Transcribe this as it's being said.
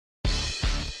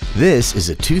This is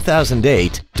a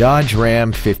 2008 Dodge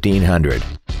Ram 1500.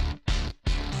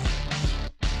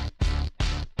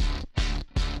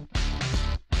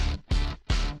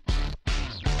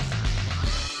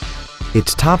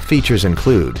 Its top features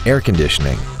include air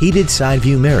conditioning, heated side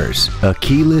view mirrors, a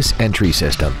keyless entry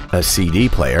system, a CD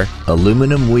player,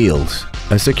 aluminum wheels,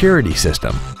 a security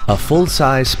system, a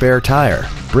full-size spare tire,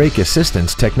 brake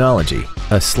assistance technology,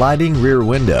 a sliding rear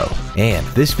window, and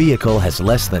this vehicle has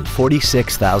less than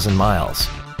 46,000 miles.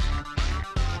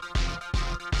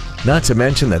 Not to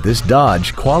mention that this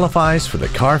Dodge qualifies for the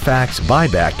Carfax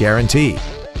buyback guarantee.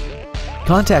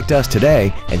 Contact us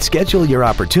today and schedule your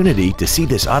opportunity to see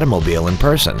this automobile in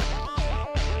person.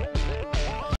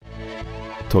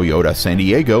 Toyota San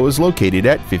Diego is located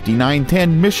at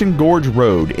 5910 Mission Gorge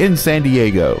Road in San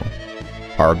Diego.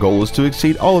 Our goal is to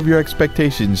exceed all of your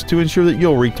expectations to ensure that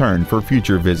you'll return for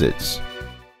future visits.